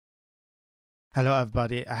Hello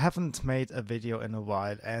everybody, I haven't made a video in a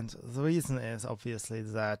while, and the reason is obviously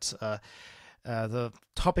that the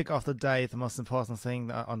topic of the day, the most important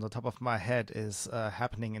thing on the top of my head is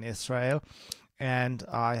happening in Israel, and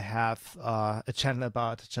I have a channel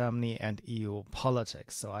about Germany and EU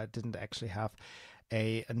politics, so I didn't actually have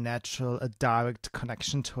a direct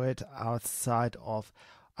connection to it outside of,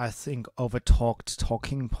 I think, overtalked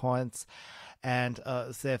talking points. And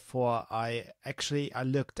therefore, I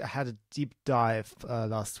had a deep dive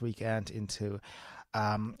last weekend into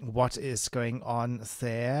what is going on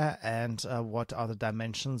there and what are the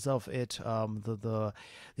dimensions of it, the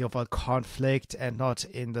overall conflict, and not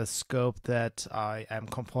in the scope that I am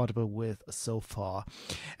comfortable with so far.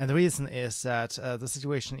 And the reason is that the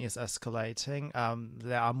situation is escalating.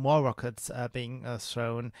 There are more rockets being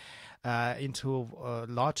thrown into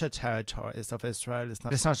larger territories of Israel.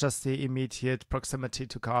 It's not just the immediate proximity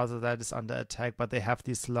to Gaza that is under attack, but they have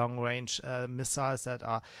these long-range missiles that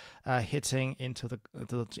are hitting into the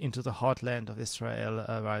heartland of Israel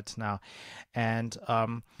right now. And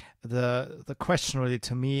the question really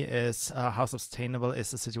to me is how sustainable is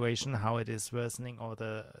the situation, how it is worsening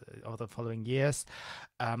over the following years,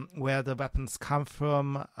 where the weapons come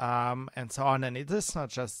from, and so on. And it is not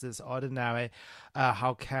just this ordinary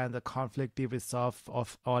how can the conflict be resolved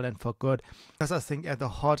of all and for good, because I think at the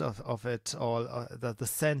heart of it all, the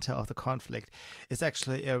center of the conflict is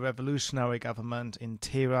actually a revolutionary government in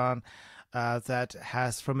Tehran that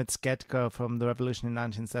has, from its get-go, from the revolution in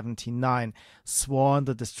 1979, sworn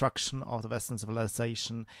the destruction of the Western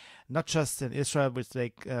civilization, not just in Israel, which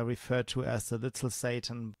they refer to as the Little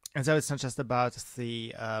Satan. And so it's not just about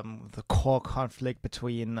the core conflict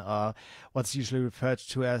between what's usually referred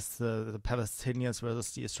to as the Palestinians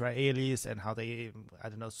versus the Israelis, and how they, I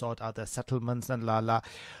don't know, sort out their settlements and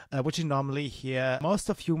which you normally hear. Most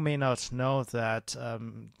of you may not know that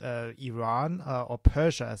Iran, or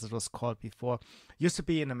Persia as it was called before, used to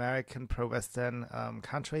be an American pro-Western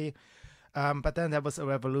country. But then there was a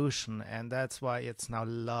revolution, and that's why it's now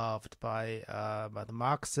loved by the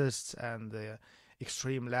Marxists and the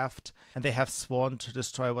extreme left, and they have sworn to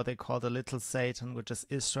destroy what they call the Little Satan, which is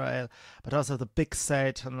Israel, but also the Big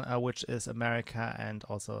Satan, which is America and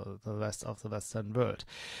also the rest of the Western world.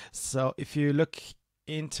 So if you look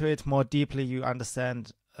into it more deeply, you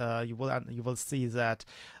understand. You will see that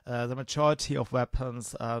the majority of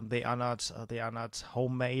weapons they are not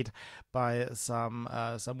homemade by some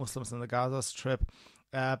Muslims in the Gaza Strip.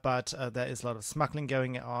 But there is a lot of smuggling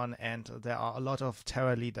going on, and there are a lot of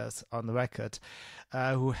terror leaders on the record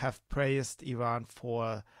who have praised Iran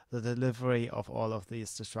for the delivery of all of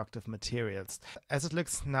these destructive materials. As it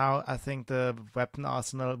looks now, I think the weapon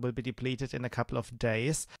arsenal will be depleted in a couple of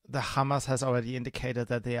days. The Hamas has already indicated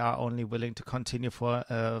that they are only willing to continue for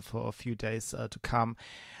a few days to come,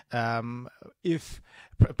 if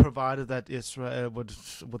provided that Israel would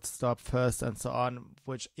stop first and so on,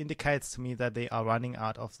 which indicates to me that they are running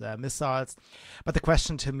out of their missiles. But the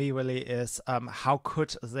question to me really is, how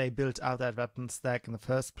could they build out that weapon stack in the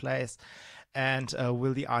first place? And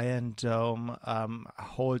will the Iron Dome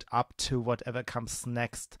hold up to whatever comes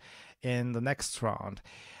next in the next round?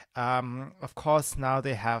 Of course, now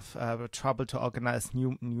they have trouble to organize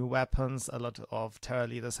new weapons. A lot of terror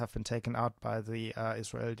leaders have been taken out by the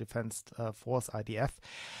Israeli Defense Force (IDF),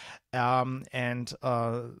 and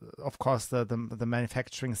of course the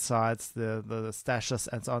manufacturing sites, the stashes,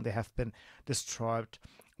 and so on, they have been destroyed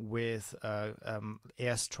with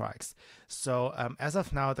airstrikes. So as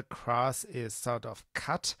of now, the grass is sort of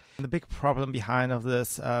cut. And the big problem behind of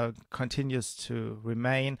this continues to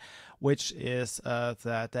remain, which is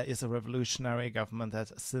that there is a revolutionary government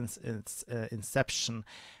that since its inception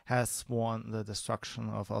has sworn the destruction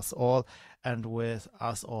of us all. And with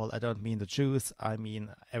us all, I don't mean the Jews, I mean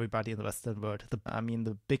everybody in the Western world. I mean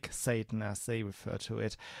the big Satan, as they refer to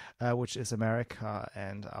it, which is America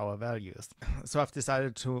and our values. So I've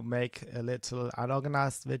decided to make a little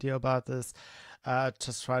unorganized video about this.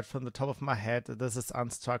 Just right from the top of my head. This is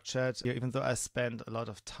unstructured, even though I spent a lot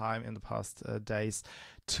of time in the past days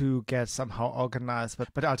to get somehow organized.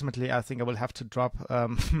 But ultimately, I think I will have to drop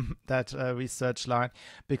that research line,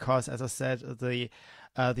 because, as I said, the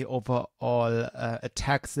overall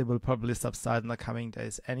attacks, they will probably subside in the coming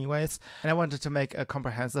days anyways. And I wanted to make a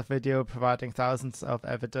comprehensive video providing thousands of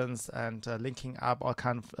evidence and linking up all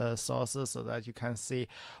kinds of sources, so that you can see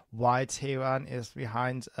why Tehran is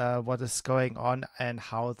behind what is going on, and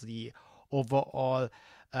how the overall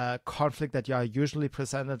conflict that you are usually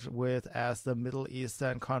presented with as the Middle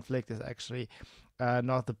Eastern conflict is actually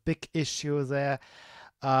not the big issue there.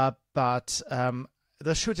 But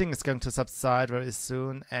the shooting is going to subside very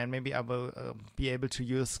soon, and maybe I will be able to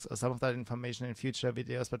use some of that information in future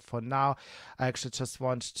videos. But for now, I actually just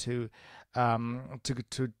want to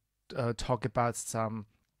talk about some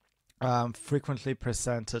frequently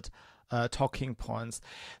presented talking points.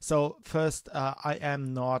 So first, I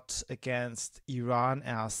am not against Iran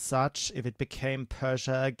as such. If it became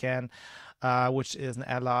Persia again, which is an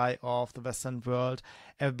ally of the Western world,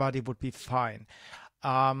 everybody would be fine.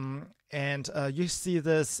 And you see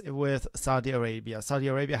this with Saudi Arabia. Saudi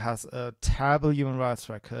Arabia has a terrible human rights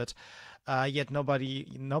record, yet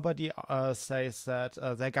nobody says that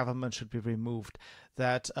their government should be removed,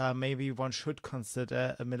 that maybe one should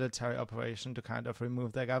consider a military operation to kind of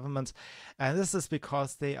remove their government. And this is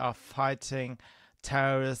because they are fighting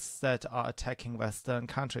terrorists that are attacking Western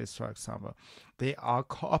countries, for example. They are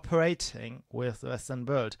cooperating with the Western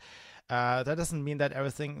world. That doesn't mean that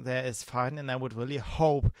everything there is fine, and I would really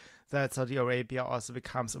hope that Saudi Arabia also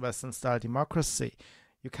becomes a Western-style democracy.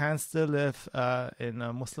 You can still live in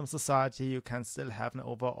a Muslim society. You can still have an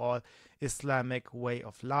overall Islamic way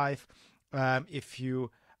of life if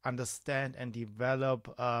you understand and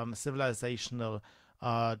develop civilizational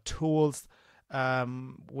tools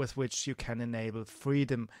with which you can enable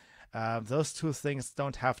freedom. Those two things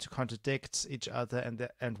don't have to contradict each other,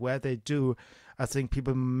 and where they do, I think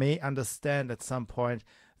people may understand at some point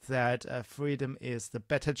that freedom is the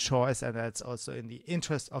better choice, and that's also in the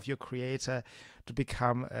interest of your creator to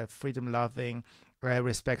become a freedom-loving,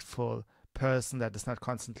 respectful person that is not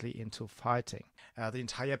constantly into fighting. The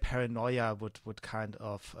entire paranoia would kind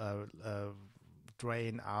of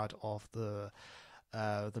drain out of the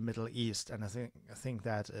Middle East, and I think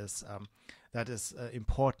that is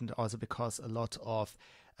important also because a lot of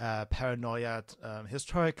paranoia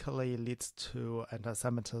historically leads to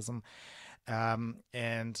anti-Semitism,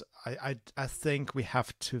 and I think we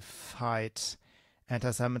have to fight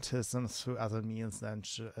anti-Semitism through other means than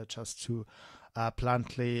just to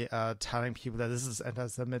bluntly telling people that this is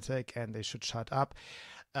anti-Semitic and they should shut up.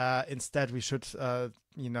 Instead, we should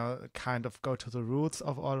kind of go to the roots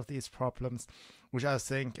of all of these problems, which I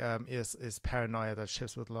think is paranoia that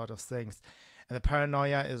shifts with a lot of things. And the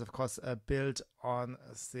paranoia is, of course, built on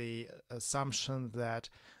the assumption that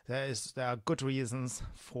there are good reasons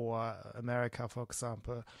for America, for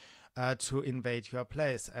example, to invade your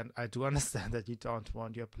place. And I do understand that you don't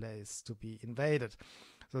want your place to be invaded.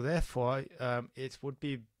 So therefore, it would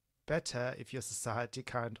be better if your society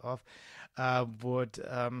kind of would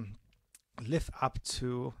live up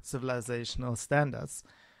to civilizational standards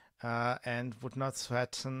and would not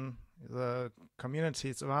threaten the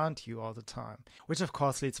communities around you all the time. Which of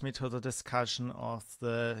course leads me to the discussion of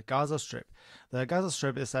the Gaza Strip. The Gaza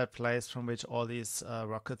Strip is that place from which all these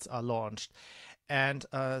rockets are launched. And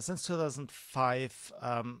since 2005,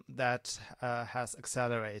 that has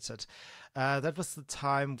accelerated. That was the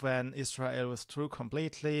time when Israel withdrew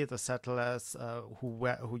completely. The settlers who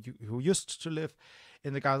used to live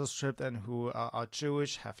in the Gaza Strip and who are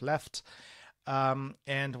Jewish have left.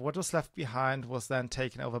 And what was left behind was then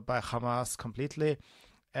taken over by Hamas completely.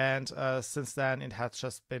 And since then, it has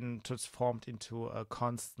just been transformed into a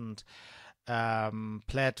constant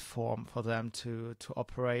platform for them to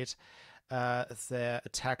operate their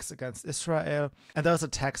attacks against Israel. And those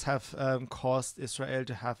attacks have caused Israel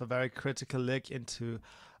to have a very critical look into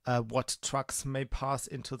what trucks may pass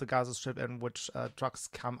into the Gaza Strip and which trucks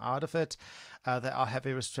come out of it. There are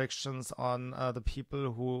heavy restrictions on the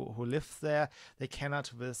people who live there. They cannot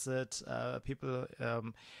visit people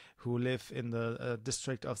who live in the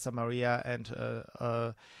district of Samaria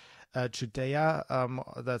and Judea.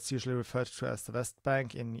 That's usually referred to as the West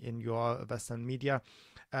Bank in your Western media.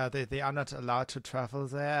 They are not allowed to travel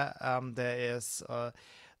there. There is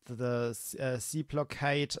the sea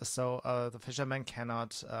blockade, so the fishermen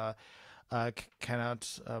cannot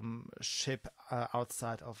ship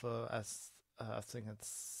outside of I think it's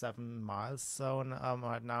 7 miles zone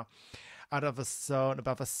right now, out of a zone,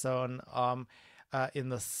 above a zone in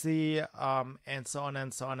the sea, and so on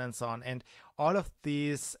and so on and so on. And all of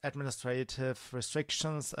these administrative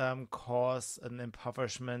restrictions cause an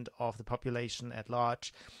impoverishment of the population at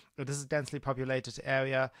large. It is a densely populated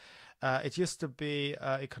area. It used to be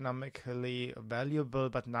economically valuable,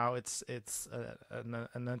 but now it's an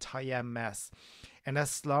entire mess. And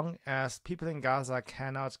as long as people in Gaza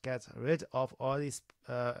cannot get rid of all these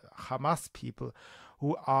Hamas people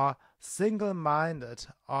who are single-minded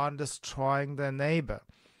on destroying their neighbor,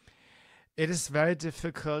 it is very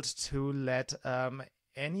difficult to let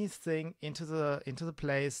anything into the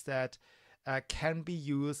place that can be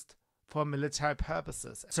used for military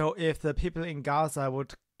purposes. So if the people in Gaza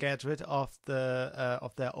would get rid of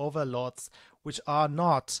their overlords, which are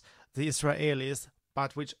not the Israelis,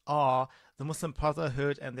 but which are the Muslim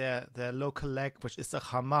Brotherhood and their local leg, which is the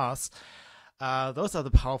Hamas. Those are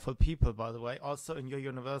the powerful people, by the way, also in your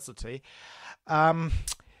university.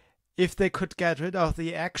 If they could get rid of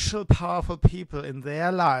the actual powerful people in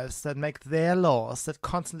their lives that make their laws, that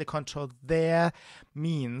constantly control their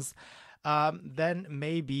means, then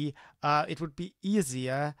maybe it would be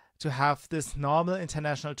easier to have this normal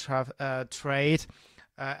international trade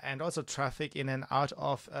and also traffic in and out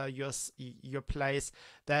of your place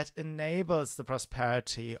that enables the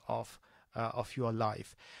prosperity of your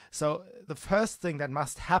life. So the first thing that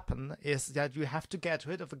must happen is that you have to get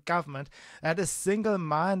rid of a government that is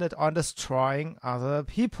single-minded on destroying other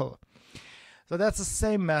people. So that's the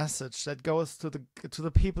same message that goes to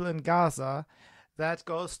the people in Gaza, that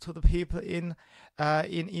goes to the people in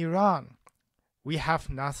Iran. We have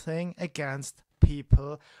nothing against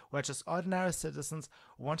people who are just ordinary citizens,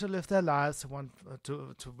 who want to live their lives, who want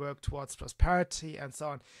to work towards prosperity and so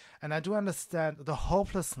on. And I do understand the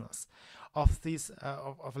hopelessness of these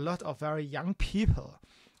of a lot of very young people,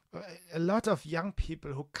 a lot of young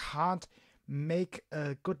people who can't make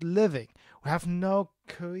a good living, who have no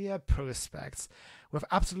career prospects, who have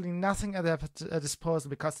absolutely nothing at their disposal,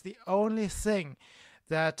 because the only thing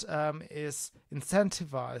that is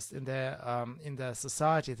incentivized in their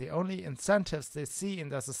society, the only incentives they see in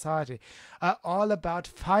their society are all about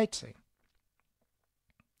fighting.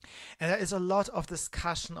 And there is a lot of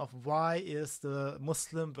discussion of why is the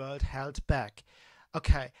Muslim world held back.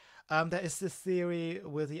 Okay, there is this theory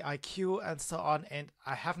with the IQ and so on, and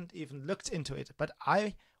I haven't even looked into it, but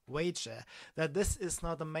I wager that this is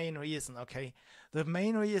not the main reason. Okay, the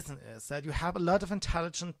main reason is that you have a lot of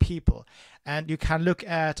intelligent people, and you can look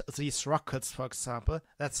at these rockets, for example.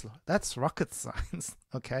 That's rocket science.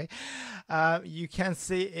 Okay, you can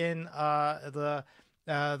see in the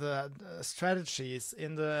strategies,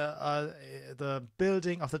 in the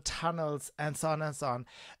building of the tunnels and so on and so on.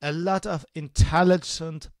 A lot of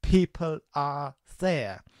intelligent people are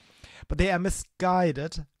there, but they are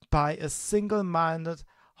misguided by a single-minded,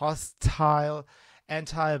 hostile,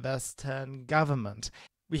 anti-Western government.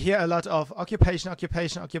 We hear a lot of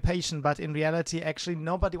occupation, but in reality, actually,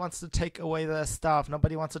 nobody wants to take away their stuff.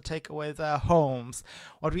 Nobody wants to take away their homes.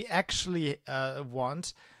 What we actually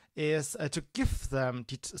want is to give them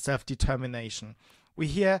self-determination. We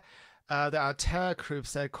hear there are terror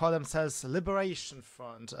groups that call themselves Liberation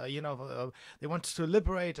Front. They want to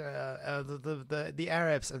liberate the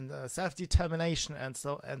Arabs and self-determination and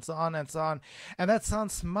so on and so on. And that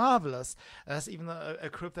sounds marvelous. There's even a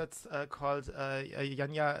group that's called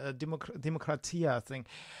Demokratia, I think.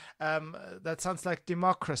 That sounds like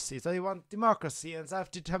democracy. So they want democracy and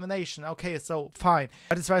self-determination. Okay, so fine.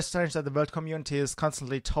 But it's very strange that the world community is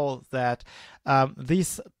constantly told that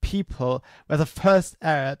these people were the first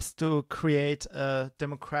Arabs to create a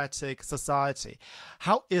democratic society.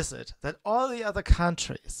 How is it that all the other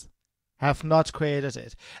countries have not created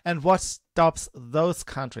it? And what stops those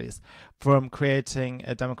countries from creating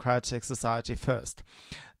a democratic society first?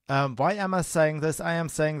 Why am I saying this? I am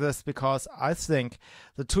saying this because I think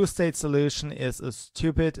the two-state solution is a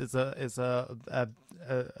stupid, is a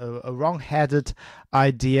wrong-headed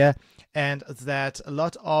idea, and that a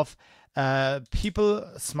lot of people,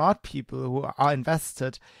 smart people who are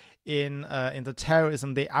invested in the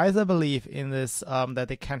terrorism, they either believe in this that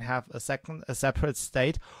they can have a separate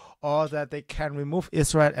state, or that they can remove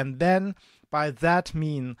Israel and then by that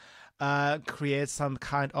mean create some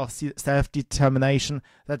kind of self-determination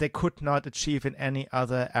that they could not achieve in any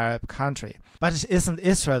other Arab country. But it isn't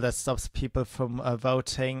Israel that stops people from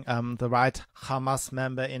voting the right Hamas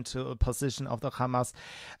member into a position of the Hamas,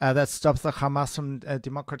 that stops the Hamas from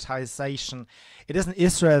democratization. It isn't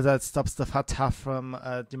Israel that stops the Fatah from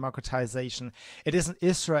democratization. It isn't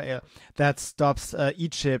Israel that stops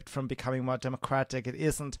Egypt from becoming more democratic. It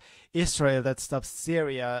isn't Israel that stops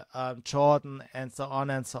Syria, Jordan, and so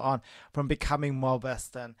on from becoming more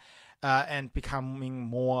Western and becoming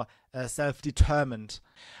more self-determined.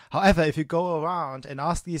 However, if you go around and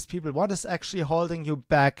ask these people what is actually holding you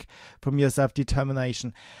back from your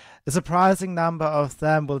self-determination, a surprising number of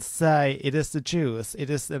them will say it is the Jews, it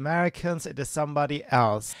is the Americans, it is somebody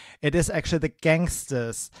else. It is actually the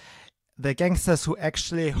gangsters who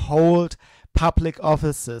actually hold public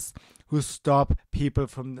offices, who stop people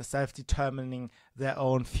from self-determining their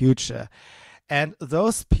own future. And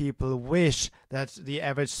those people wish that the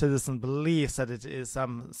average citizen believes that it is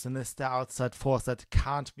some sinister outside force that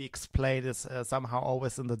can't be explained, is somehow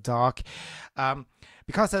always in the dark,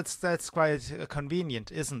 because that's quite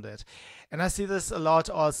convenient, isn't it? And I see this a lot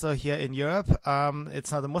also here in Europe.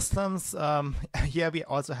 It's not the Muslims. Here we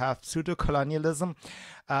also have pseudo-colonialism,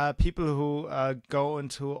 people who go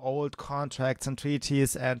into old contracts and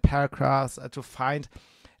treaties and paragraphs to find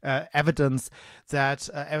evidence that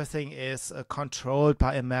everything is controlled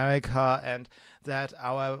by America, and that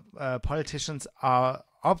our politicians are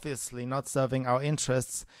obviously not serving our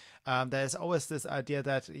interests. There's always this idea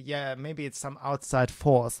that, yeah, maybe it's some outside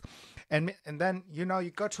force. And then, you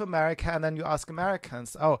go to America and then you ask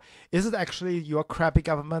Americans, oh, is it actually your crappy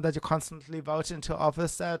government that you constantly vote into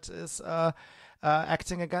office that is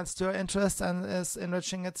acting against your interests and is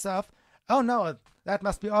enriching itself? Oh, no, that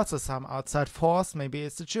must be also some outside force. Maybe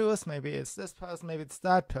it's the Jews, maybe it's this person, maybe it's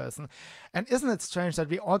that person. And isn't it strange that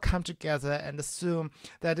we all come together and assume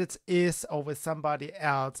that it is always somebody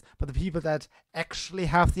else, but the people that actually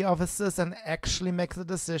have the offices and actually make the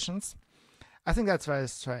decisions? I think that's very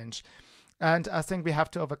strange. And I think we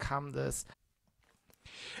have to overcome this.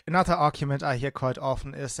 Another argument I hear quite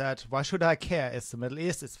often is that, why should I care? It's the Middle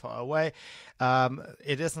East, it's far away.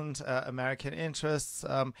 It isn't American interests.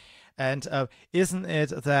 And isn't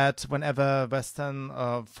it that whenever Western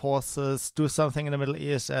forces do something in the Middle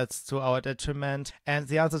East, that's to our detriment? And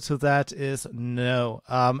the answer to that is no.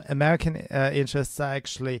 American interests are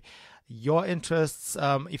actually your interests.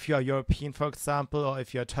 If you are European, for example, or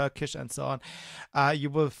if you're Turkish and so on, you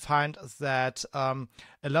will find that a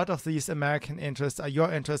lot of these American interests are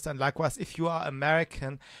your interests. And likewise, if you are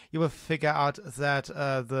American, you will figure out that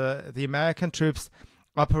the American troops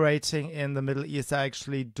operating in the Middle East are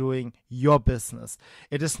actually doing your business.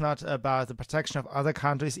 It is not about the protection of other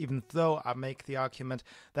countries, even though I make the argument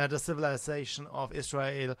that the civilization of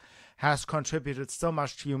Israel has contributed so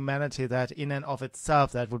much to humanity that in and of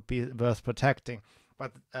itself that would be worth protecting.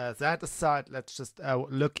 But that aside, let's just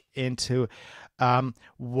look into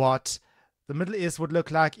what the Middle East would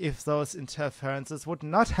look like if those interferences would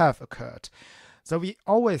not have occurred. So we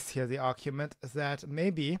always hear the argument that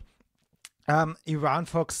maybe Iran,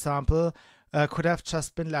 for example, could have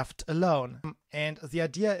just been left alone. And the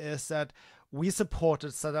idea is that we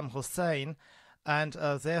supported Saddam Hussein, and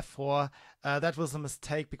therefore that was a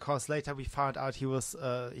mistake, because later we found out he was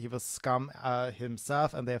scum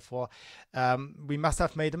himself, and therefore we must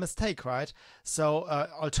have made a mistake, right? So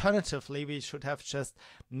alternatively, we should have just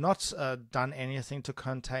not done anything to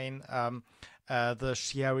contain the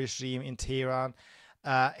Shia regime in Tehran,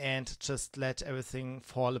 and just let everything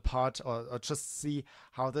fall apart, or just see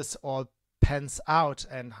how this all pans out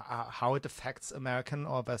and how it affects American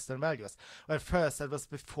or Western values. Well, at first, that was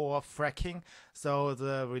before fracking, so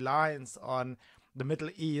the reliance on the Middle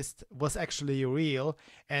East was actually real.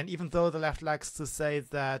 And even though the left likes to say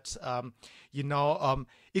that,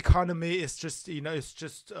 economy is just, it's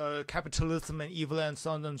just capitalism and evil and so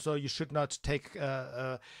on, and so you should not take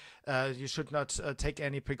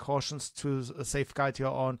any precautions to safeguard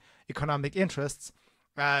your own economic interests,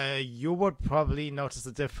 you would probably notice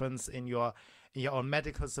a difference in your own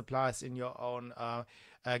medical supplies, in your own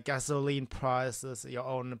gasoline prices, your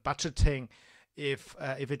own budgeting, if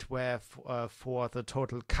it were for the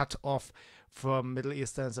total cut off from Middle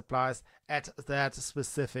Eastern supplies at that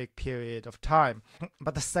specific period of time.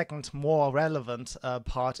 But the second, more relevant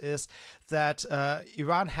part is that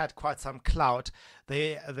Iran had quite some clout.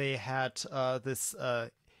 They had this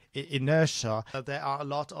inertia. There are a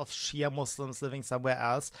lot of Shia Muslims living somewhere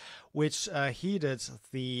else, which heeded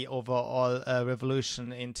the overall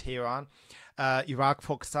revolution in Tehran. Iraq,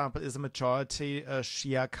 for example, is a majority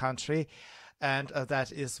Shia country, and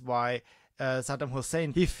that is why Saddam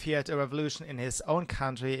Hussein, he feared a revolution in his own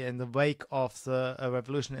country in the wake of the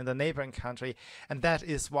revolution in the neighboring country, and that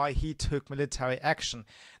is why he took military action.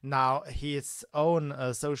 Now, his own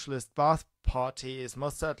Socialist Baath Party is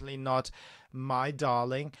most certainly not my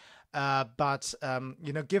darling, but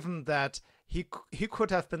given that he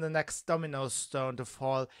could have been the next domino stone to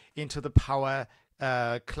fall into the power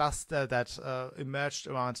cluster that emerged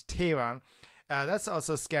around Tehran. That's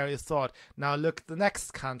also a scary thought. Now look, the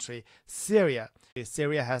next country, Syria.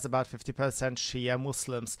 Syria has about 50% Shia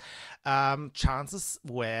Muslims. Chances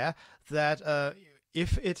were that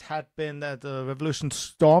if it had been that the revolution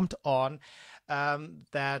stormed on,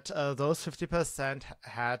 that those 50%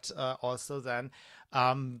 had also then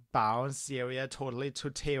bound Syria totally to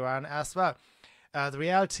Tehran as well. The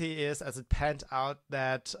reality is, as it panned out,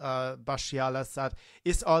 that Bashar al-Assad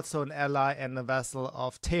is also an ally and a vassal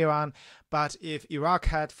of Tehran. But if Iraq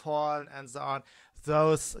had fallen and so on,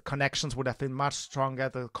 those connections would have been much stronger.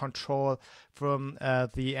 The control from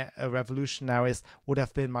the revolutionaries would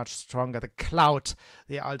have been much stronger. The clout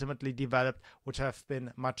they ultimately developed would have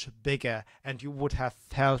been much bigger, and you would have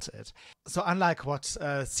felt it. So unlike what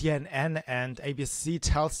CNN and ABC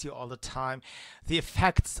tells you all the time, the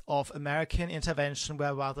effects of American intervention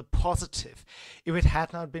were rather positive. If it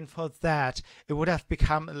had not been for that, it would have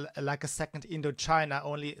become like a second Indochina,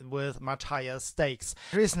 only with much higher stakes.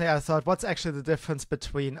 Recently I thought, what's actually the difference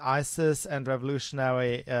between ISIS and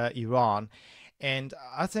revolutionary Iran? And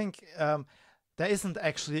I think there isn't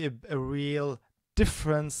actually a real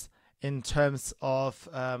difference in terms of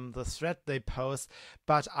the threat they pose,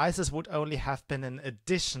 but ISIS would only have been an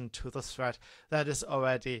addition to the threat that is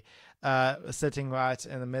already sitting right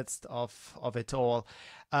in the midst of it all.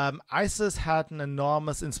 ISIS had an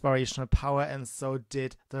enormous inspirational power, and so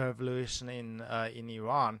did the revolution in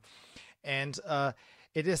Iran. And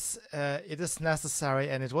it is necessary,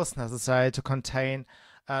 and it was necessary, to contain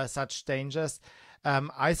such dangers.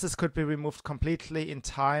 ISIS could be removed completely in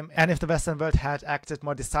time, and if the Western world had acted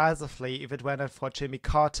more decisively, if it were not for Jimmy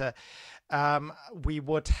Carter, we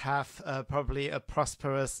would have probably a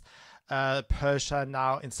prosperous Persia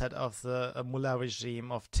now instead of the mullah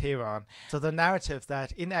regime of Tehran. So the narrative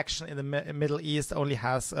that inaction in the Middle East only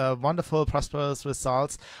has wonderful, prosperous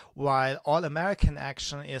results, while all American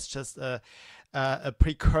action is just a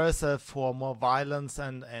precursor for more violence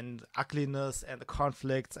and ugliness and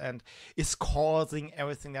conflicts and is causing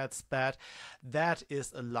everything that's bad, that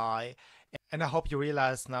is a lie. And I hope you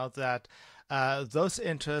realize now that those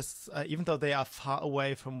interests, even though they are far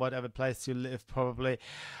away from whatever place you live probably,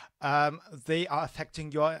 they are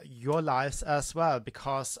affecting your lives as well,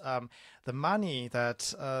 because the money that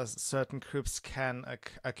certain groups can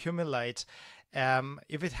accumulate,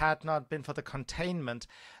 if it had not been for the containment,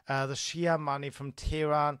 the Shia money from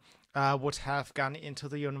Tehran would have gone into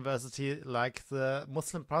the university, like the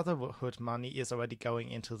Muslim Brotherhood money is already going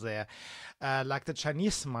into there, like the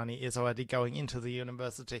Chinese money is already going into the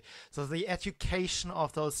university. So the education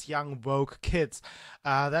of those young woke kids,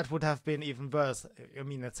 that would have been even worse. I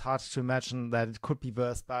mean, it's hard to imagine that it could be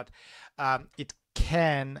worse, but it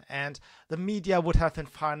can, and the media would have been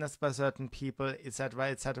financed by certain people,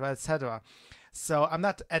 etc., etc., etc. So I'm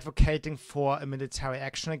not advocating for a military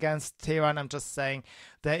action against Tehran. I'm just saying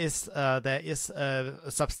there is a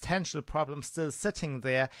substantial problem still sitting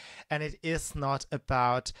there, and it is not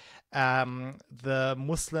about the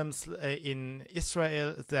Muslims in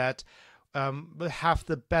Israel that will have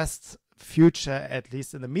the best future, at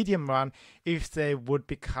least in the medium run, if they would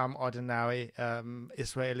become ordinary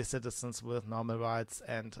Israeli citizens with normal rights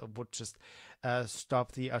and would just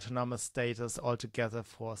stop the autonomous status altogether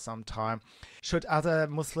for some time. Should other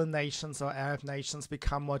Muslim nations or Arab nations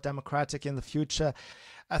become more democratic in the future,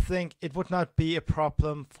 I think it would not be a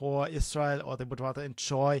problem for Israel, or they would rather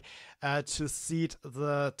enjoy to cede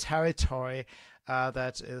the territory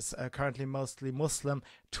that is currently mostly Muslim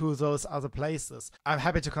to those other places. I'm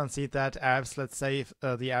happy to concede that Arabs, let's say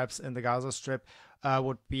the Arabs in the Gaza Strip,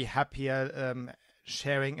 would be happier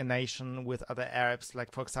sharing a nation with other Arabs,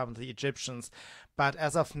 like for example the Egyptians. But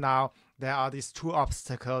as of now, there are these two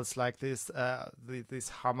obstacles, like these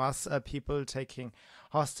Hamas people taking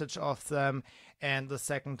hostage of them, and the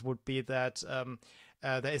second would be that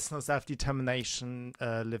there is no self-determination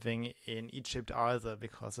living in Egypt either,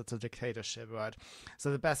 because it's a dictatorship, right?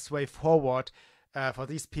 So the best way forward for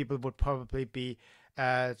these people would probably be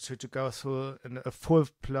to go through a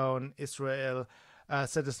full-blown Israel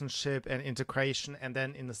citizenship and integration, and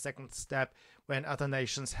then in the second step, when other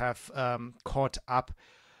nations have caught up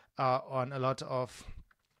on a lot of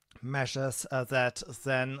measures, that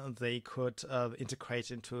then they could integrate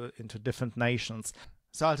into different nations.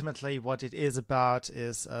 So ultimately, what it is about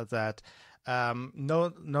is that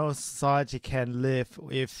no society can live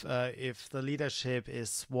if the leadership is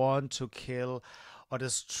sworn to kill or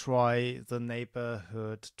destroy the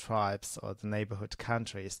neighborhood tribes or the neighborhood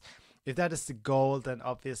countries. If that is the goal, then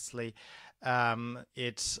obviously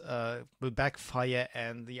it will backfire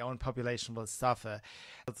and the own population will suffer.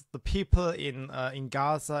 The people in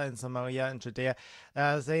Gaza, in Samaria, and Judea,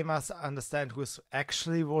 they must understand who's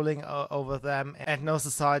actually ruling over them, and no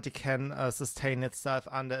society can sustain itself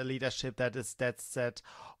under a leadership that is dead set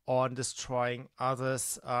on destroying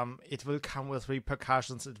others. It will come with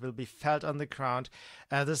repercussions. It will be felt on the ground.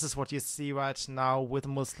 This is what you see right now with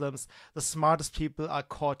Muslims. The smartest people are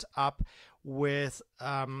caught up with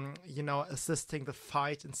assisting the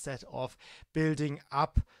fight instead of building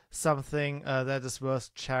up something that is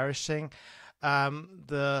worth cherishing.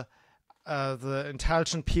 The the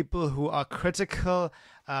intelligent people who are critical,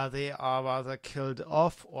 they are rather killed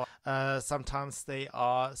off, or sometimes they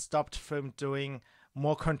are stopped from doing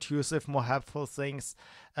more conducive, more helpful things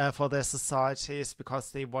for their societies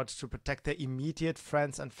because they want to protect their immediate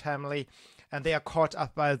friends and family, and they are caught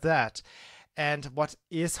up by that. And what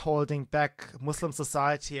is holding back Muslim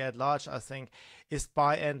society at large, I think, is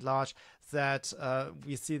by and large that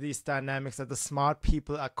we see these dynamics that the smart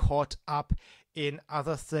people are caught up in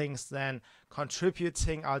other things than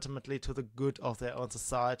contributing ultimately to the good of their own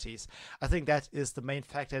societies. I think that is the main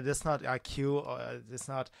factor. It is not IQ, or it is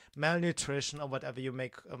not malnutrition, or whatever you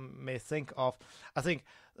may think of. I think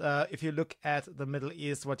if you look at the Middle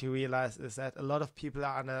East, what you realize is that a lot of people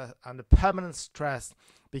are under permanent stress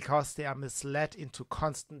because they are misled into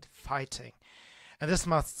constant fighting. And this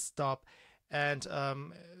must stop. And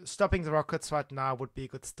stopping the rockets right now would be a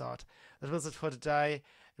good start. That was it for today.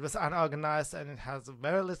 It was unorganized, and it has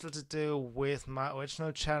very little to do with my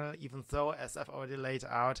original channel, even though, as I've already laid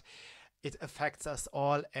out, it affects us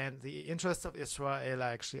all, and the interests of Israel are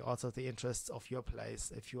actually also the interests of your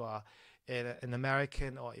place, if you are an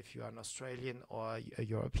American, or if you are an Australian or a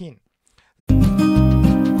European.